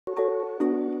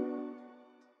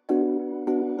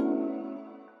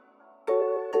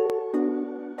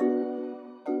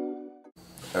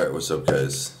Alright, what's up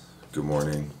guys? Good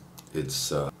morning.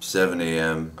 It's 7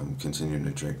 a.m. I'm continuing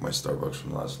to drink my Starbucks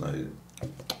from last night. I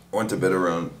went to bed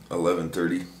around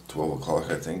 11:30, 12 o'clock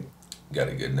I think. Got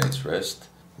a good night's rest.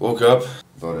 Woke up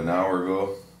about an hour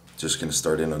ago. Just gonna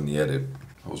start in on the edit.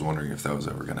 I was wondering if that was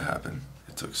ever gonna happen.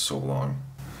 It took so long.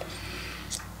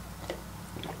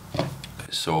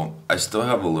 So I still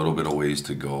have a little bit of ways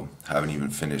to go. Haven't even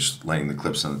finished laying the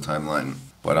clips on the timeline,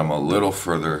 but I'm a little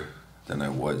further than I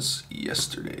was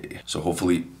yesterday. So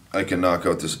hopefully I can knock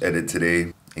out this edit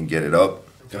today and get it up.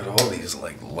 Got all these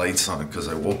like lights on because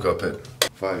I woke up at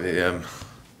 5 a.m.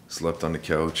 Slept on the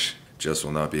couch. Jess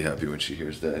will not be happy when she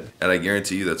hears that. And I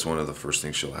guarantee you that's one of the first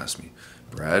things she'll ask me.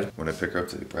 Brad, when I pick her up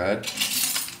today, Brad,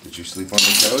 did you sleep on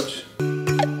the couch?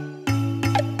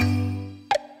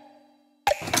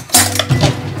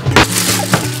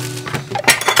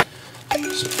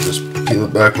 So just peel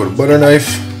it back with a butter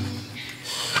knife.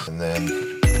 And then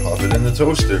pop it in the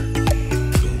toaster.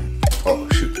 Oh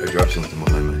shoot, I dropped something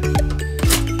behind me.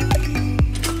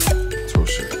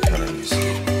 Toaster kind of needs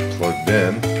plugged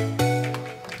in.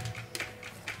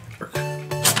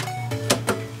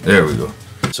 There we go.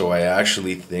 So I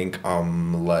actually think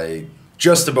I'm like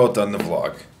just about done the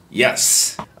vlog.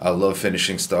 Yes, I love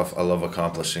finishing stuff. I love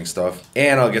accomplishing stuff.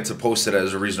 And I'll get to post it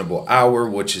at a reasonable hour,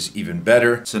 which is even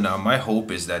better. So now my hope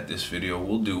is that this video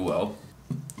will do well.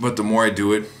 But the more I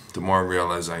do it, the more I'm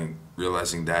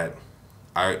realizing that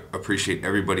I appreciate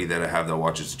everybody that I have that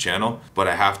watches the channel, but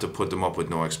I have to put them up with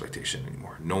no expectation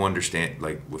anymore.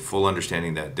 With full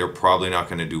understanding that they're probably not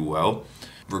gonna do well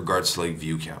regards to like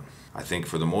view count. I think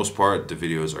for the most part, the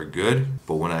videos are good,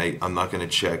 but when I'm not gonna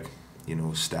check, you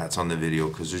know, stats on the video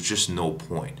because there's just no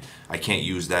point. I can't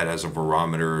use that as a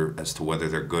barometer as to whether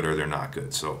they're good or they're not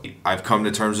good. So I've come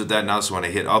to terms with that now, so when I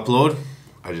hit upload,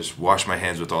 I just wash my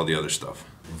hands with all the other stuff.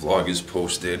 Vlog is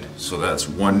posted, so that's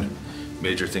one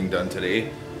major thing done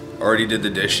today. Already did the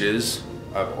dishes.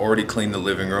 I've already cleaned the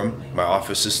living room. My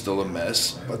office is still a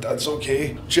mess, but that's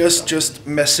okay. Just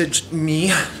message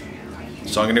me.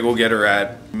 So I'm gonna go get her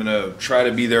at, I'm gonna try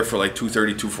to be there for like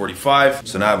 2:30, 2:45.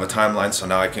 So now I have a timeline, so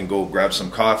now I can go grab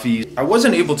some coffee. I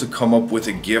wasn't able to come up with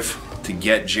a gift to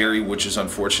get Jerry, which is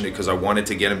unfortunate because I wanted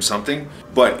to get him something,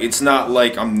 but it's not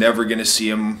like I'm never gonna see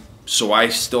him. So I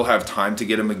still have time to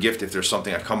get him a gift if there's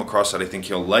something I come across that I think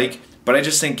he'll like. But I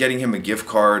just think getting him a gift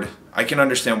card, I can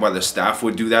understand why the staff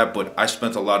would do that, but I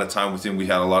spent a lot of time with him. We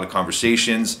had a lot of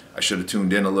conversations. I should have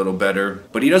tuned in a little better.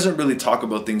 But he doesn't really talk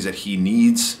about things that he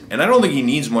needs. And I don't think he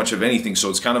needs much of anything, so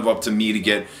it's kind of up to me to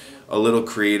get a little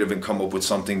creative and come up with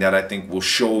something that I think will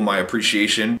show my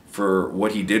appreciation for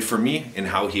what he did for me and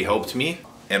how he helped me.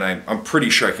 And I'm pretty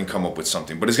sure I can come up with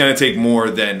something, but it's gonna take more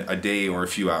than a day or a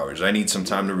few hours. I need some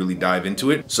time to really dive into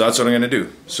it. So that's what I'm gonna do.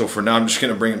 So for now, I'm just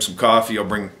gonna bring him some coffee. I'll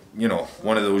bring, you know,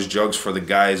 one of those jugs for the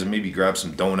guys and maybe grab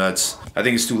some donuts. I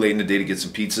think it's too late in the day to get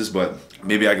some pizzas, but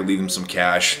maybe I could leave them some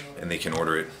cash and they can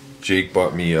order it. Jake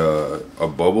bought me a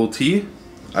bubble tea.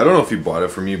 I don't know if he bought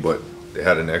it for me, but they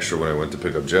had an extra when I went to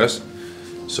pick up Jess.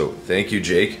 So thank you,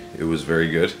 Jake. It was very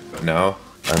good. Now,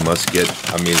 I must get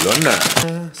a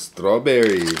Milona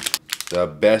strawberry, the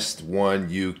best one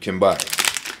you can buy.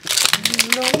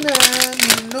 Milona,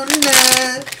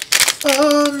 Milona,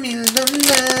 oh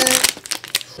Milona.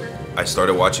 I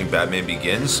started watching Batman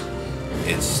Begins.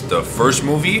 It's the first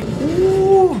movie.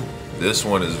 Ooh, this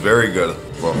one is very good.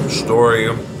 From the story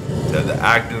to the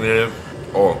acting in it.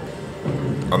 Oh,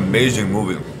 amazing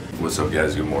movie. What's up,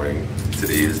 guys? Good morning.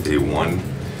 Today is day 1.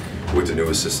 With the new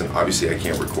assistant. Obviously I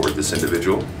can't record this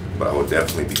individual, but I will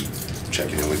definitely be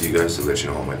checking in with you guys to let you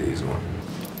know how my day is going.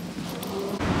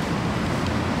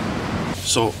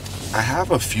 So I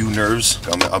have a few nerves.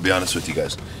 I'll be honest with you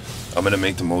guys. I'm gonna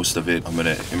make the most of it. I'm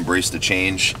gonna embrace the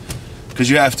change because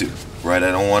you have to, right? I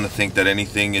don't want to think that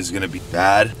anything is gonna be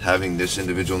bad having this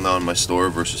individual now in my store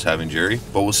versus having Jerry,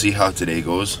 but we'll see how today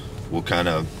goes. We'll kind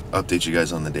of update you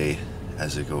guys on the day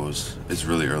as it goes. It's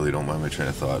really early, don't mind my train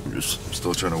of thought. I'm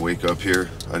still trying to wake up here.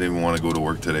 I didn't even want to go to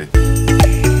work today.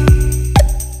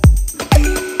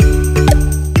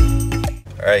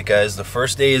 Alright guys, the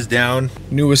first day is down.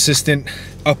 New assistant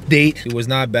update. It was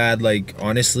not bad, like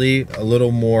honestly, a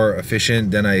little more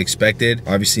efficient than I expected.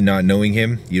 Obviously not knowing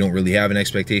him, you don't really have an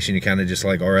expectation. You kind of just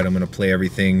like, alright, I'm gonna play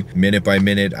everything minute by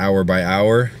minute, hour by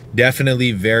hour.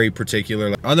 Definitely very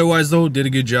particular. Otherwise though, did a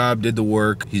good job, did the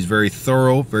work. He's very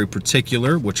thorough, very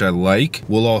particular, which I like.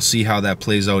 We'll all see how that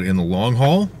plays out in the long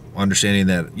haul. understanding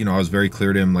that, you know, I was very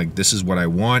clear to him, like, this is what I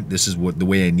want, this is what the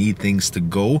way I need things to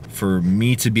go for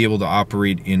me to be able to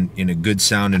operate in a good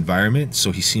sound environment.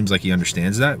 So he seems like he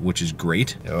understands that, which is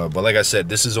great. But like I said,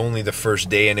 this is only the first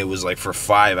day, and it was like for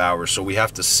 5 hours, so we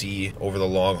have to see over the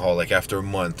long haul, like after a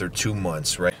month or 2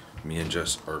 months, right? Me and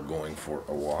Jess are going for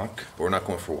a walk. But we're not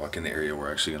going for a walk in the area,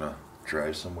 we're actually gonna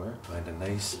drive somewhere, find a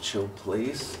nice chill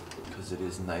place, because it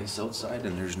is nice outside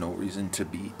and there's no reason to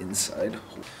be inside.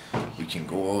 We can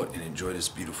go out and enjoy this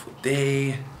beautiful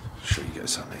day. Show you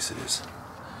guys how nice it is.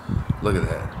 Look at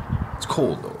that. It's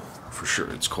cold though, for sure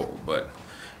it's cold, but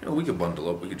you know, we could bundle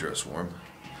up, we could dress warm.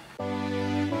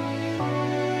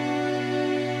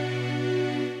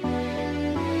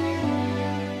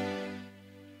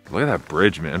 Look at that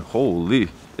bridge, man. Holy.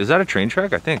 Is that a train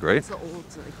track? I think, right? It's the old,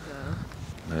 like,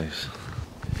 nice.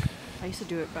 I used to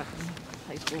do it back in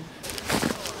high school.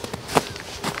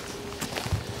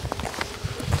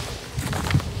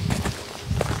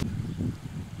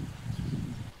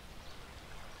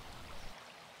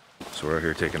 So we're out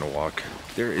here taking a walk.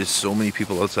 There is so many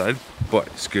people outside, but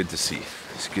it's good to see.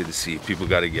 It's good to see. People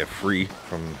got to get free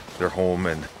from their home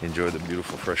and enjoy the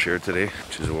beautiful fresh air today,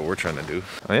 which is what we're trying to do.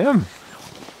 I am.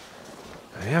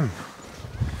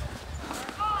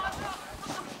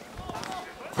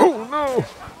 Oh no!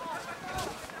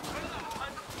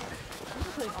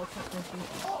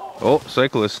 Oh,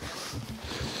 cyclist.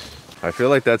 I feel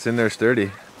like that's in there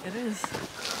sturdy. It is.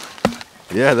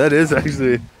 Yeah, that is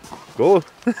actually. Go. Oh,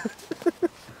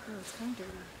 it's kind of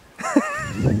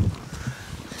dirty.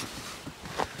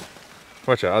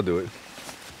 Watch out, I'll do it.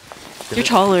 You're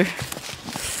taller.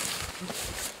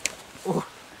 Oh.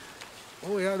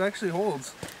 Oh yeah, it actually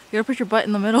holds. You gotta put your butt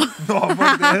in the middle. No, fuck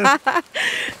that.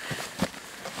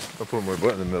 I'll put my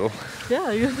butt in the middle.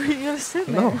 Yeah, you gotta sit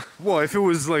there. No. Well, if it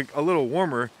was like a little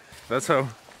warmer, that's how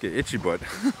get itchy butt.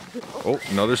 Oh,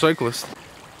 another cyclist.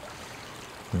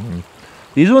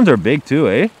 These ones are big too,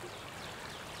 eh?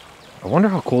 I wonder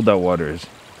how cold that water is.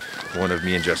 One of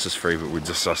me and Jess's favorite, we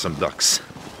just saw some ducks.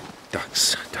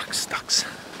 Ducks.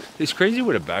 It's crazy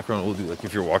what a background will do, like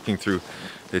if you're walking through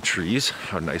the trees,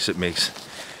 how nice it makes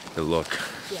it look.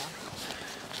 Yeah.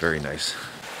 Very nice.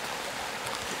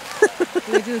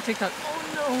 They do the TikTok.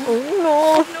 Oh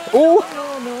no. Oh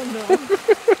no. No.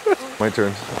 My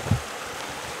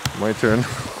turn.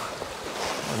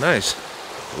 Oh, nice.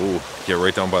 Oh, get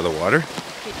right down by the water.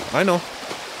 I know.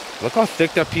 Look how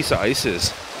thick that piece of ice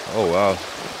is. Oh wow.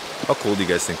 How cold do you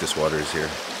guys think this water is here?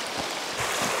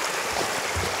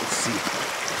 Let's see.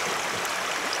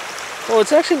 Oh,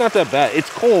 it's actually not that bad. It's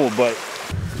cold, but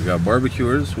we got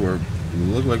barbecuers who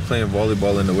look like playing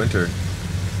volleyball in the winter.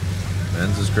 Man,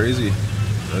 this is crazy.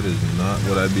 That is not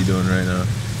what I'd be doing right now.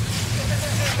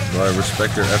 But I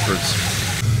respect their efforts.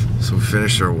 So we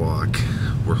finished our walk.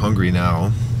 We're hungry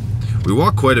now. We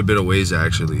walked quite a bit of ways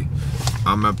actually.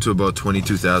 I'm up to about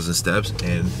 22,000 steps,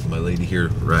 and my lady here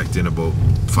racked in about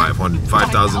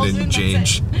 5,000 and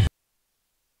change.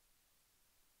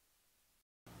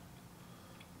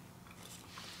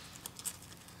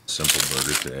 Simple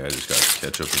burger today. I just got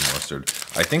ketchup and mustard.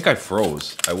 I think I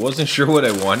froze. I wasn't sure what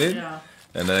I wanted,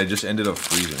 and then I just ended up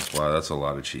freezing. Wow, that's a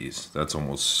lot of cheese. That's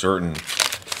almost certain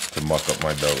to muck up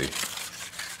my belly.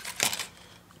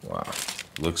 Wow,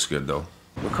 looks good though.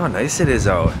 Look how nice it is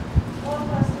out.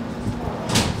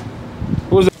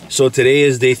 So today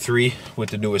is day 3 with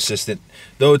the new assistant.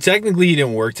 Though technically he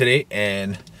didn't work today,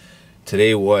 and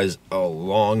today was a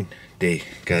long day,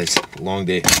 guys. Long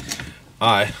day.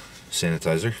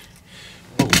 Sanitizer.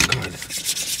 Oh god.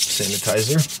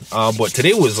 Sanitizer. But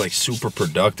today was like super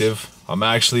productive. I'm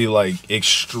actually like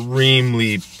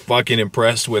extremely fucking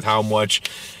impressed with how much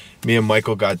me and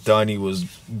Michael got done. He was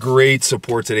great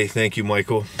support today. Thank you,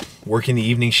 Michael. Working the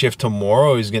evening shift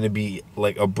tomorrow is going to be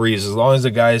like a breeze. As long as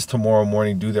the guys tomorrow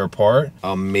morning do their part,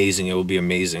 amazing. It will be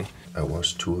amazing. I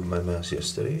washed 2 of my masks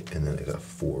yesterday, and then I got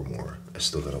 4 more. I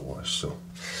still got to wash, so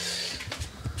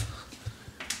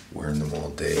wearing them all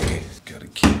day. Got to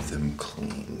keep them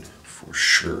clean for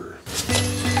sure.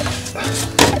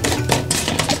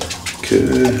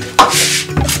 Okay.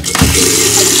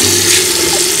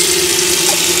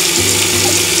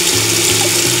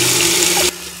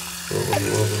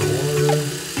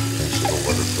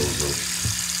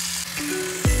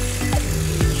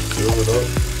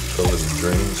 Cover the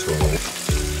drain, so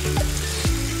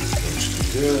once you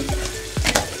do that,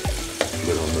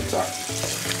 put it on the top.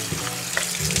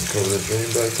 And cover the drain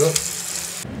back up.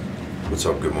 What's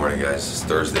up? Good morning, guys. It's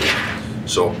Thursday.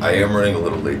 So I am running a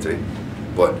little late today,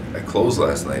 but I closed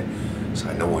last night, so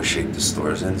I know what shape the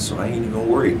store's in, so I ain't even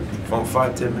worried. If I'm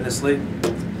 5-10 minutes late,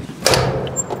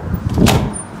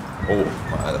 Oh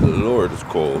my lord, it's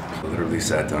cold. I literally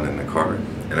sat down in the car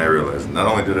and I realized not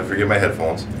only did I forget my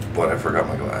headphones, but I forgot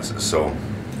my glasses. So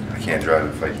I can't drive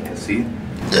if I can't see.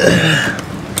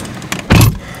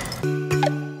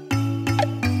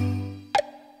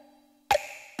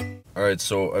 Alright,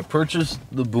 so I purchased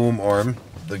the boom arm.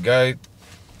 The guy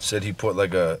said he put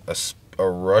like a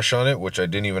rush on it, which I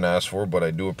didn't even ask for, but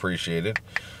I do appreciate it.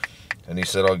 And he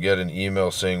said I'll get an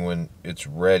email saying when it's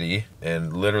ready.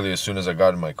 And literally as soon as I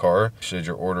got in my car, he said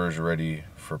your order is ready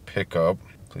for pickup.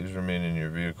 Please remain in your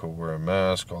vehicle, wear a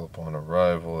mask. All upon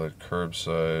arrival at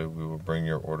curbside, we will bring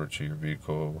your order to your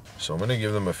vehicle. So I'm gonna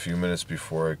give them a few minutes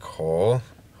before I call.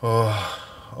 Oh,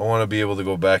 I wanna be able to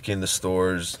go back in the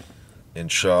stores and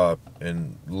shop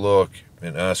and look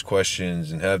and ask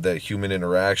questions and have that human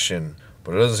interaction.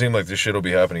 But it doesn't seem like this shit will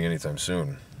be happening anytime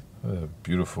soon.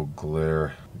 Beautiful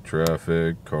glare.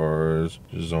 Traffic, cars,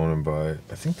 just zoning by.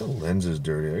 I think the lens is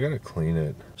dirty. I gotta clean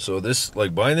it. So this,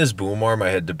 like buying this boom arm, I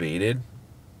had debated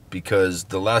because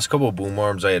the last couple of boom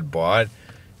arms I had bought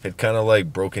had kind of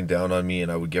like broken down on me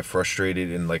and I would get frustrated,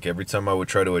 and like every time I would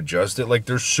try to adjust it, like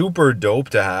they're super dope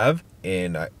to have,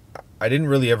 and I didn't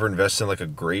really ever invest in like a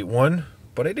great one,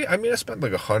 but I did. I mean, I spent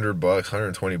like $100,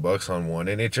 $120 on one,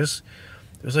 and it was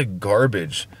like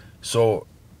garbage. So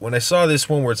when I saw this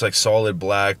one where it's like solid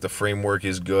black, the framework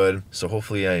is good, so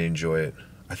hopefully I enjoy it.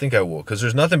 I think I will, because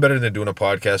there's nothing better than doing a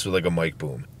podcast with like a mic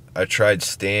boom. I tried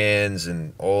stands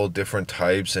and all different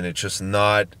types, and it's just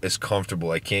not as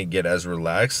comfortable. I can't get as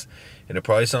relaxed, and it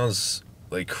probably sounds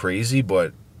like crazy,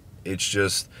 but it's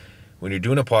just when you're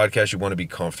doing a podcast, you want to be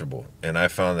comfortable, and I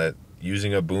found that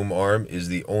using a boom arm is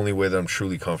the only way that I'm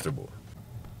truly comfortable.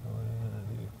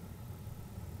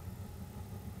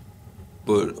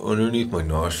 But underneath my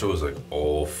nostril is like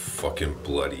all fucking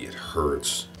bloody. It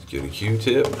hurts. Get a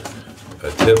Q-tip,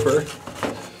 a tipper,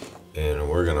 and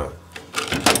we're gonna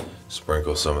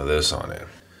sprinkle some of this on it.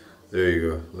 There you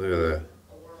go. Look at that.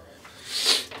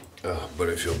 Oh, but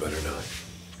I feel better now.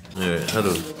 Alright, how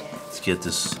to get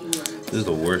this? This is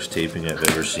the worst taping I've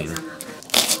ever seen.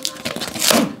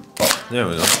 There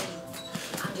we go.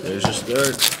 There's your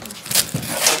start.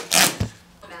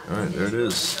 Alright, there it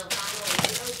is.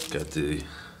 Got the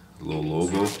little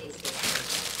logo.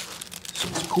 So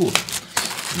it's cool.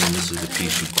 And then this is the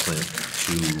piece you clamp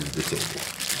to the table.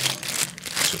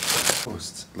 Oh,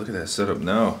 look at that setup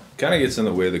now. Kind of gets in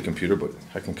the way of the computer, but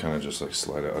I can kind of just like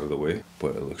slide it out of the way.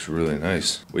 But it looks really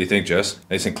nice. What do you think, Jess?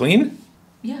 Nice and clean?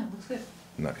 Yeah, looks good.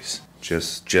 Nice.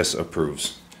 Jess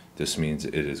approves. This means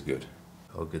it is good.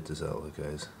 I'll get this out, look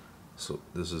guys. So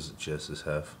this is Jess's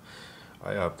half.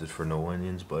 I opted for no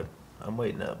onions, but I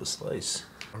might nab a slice.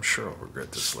 I'm sure I'll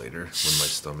regret this later when my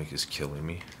stomach is killing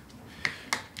me.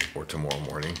 Or tomorrow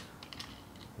morning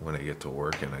when I get to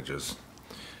work and I just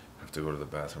have to go to the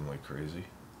bathroom like crazy.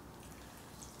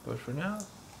 But for now,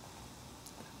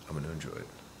 I'm gonna enjoy it.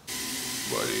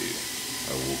 Buddy,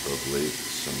 I woke up late,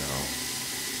 so now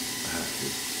I have to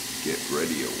get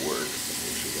ready at work.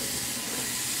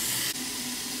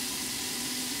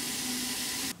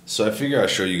 So I figure I'll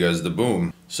show you guys the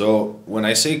boom. So when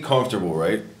I say comfortable,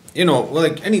 right? You know,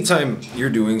 like anytime you're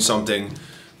doing something,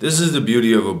 this is the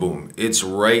beauty of a boom. It's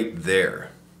right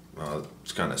there. Well,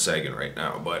 it's kind of sagging right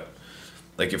now, but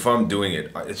like if I'm doing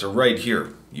it, it's right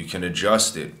here. You can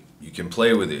adjust it. You can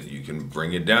play with it. You can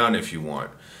bring it down if you want.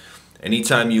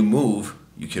 Anytime you move,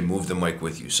 you can move the mic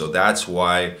with you. So that's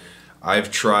why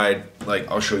I've tried, like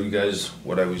I'll show you guys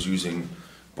what I was using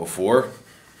before.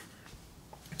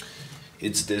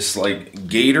 It's this like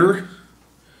Gator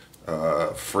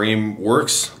frame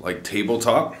works like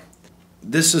tabletop.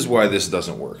 This is why this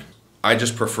doesn't work. I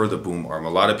just prefer the boom arm. A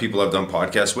lot of people I've done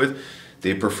podcasts with,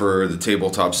 they prefer the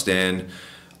tabletop stand.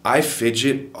 I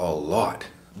fidget a lot.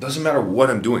 Doesn't matter what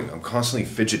I'm doing, I'm constantly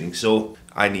fidgeting, so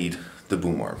I need the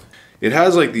boom arm. It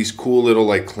has like these cool little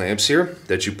like clamps here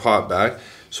that you pop back,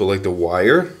 so like the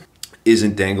wire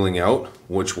isn't dangling out,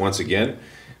 which once again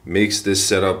makes this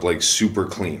setup like super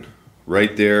clean.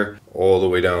 Right there, all the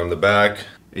way down the back,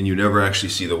 and you never actually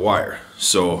see the wire.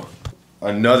 So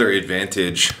another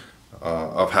advantage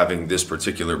of having this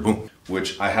particular boom,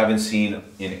 which I haven't seen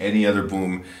in any other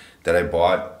boom that I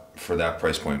bought for that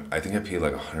price point. I think I paid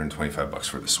like 125 bucks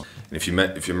for this one. And if you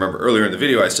remember earlier in the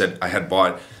video, I said I had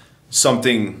bought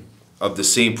something of the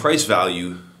same price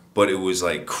value, but it was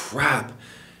like crap.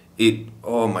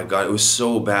 Oh my God, it was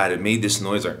so bad. It made this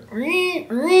noise like,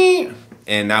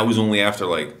 and that was only after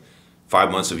like 5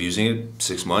 months of using it,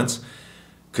 6 months.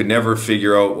 Could never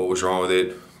figure out what was wrong with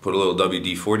it. Put a little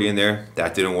WD-40 in there,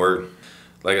 that didn't work.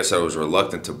 Like I said, I was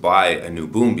reluctant to buy a new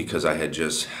boom because I had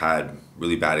just had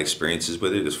really bad experiences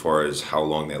with it as far as how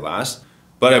long they last.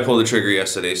 But I pulled the trigger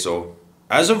yesterday, so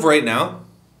as of right now,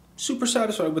 super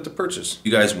satisfied with the purchase. If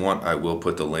you guys want, I will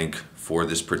put the link for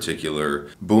this particular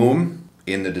boom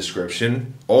in the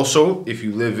description. Also, if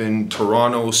you live in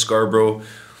Toronto, Scarborough,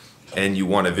 and you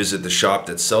want to visit the shop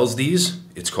that sells these,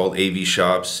 it's called AV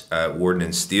Shops at Warden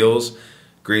and Steeles.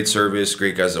 Great service,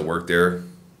 great guys that work there.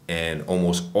 And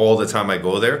almost all the time I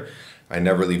go there, I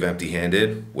never leave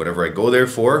empty-handed. Whatever I go there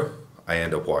for, I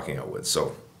end up walking out with.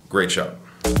 So, great shop.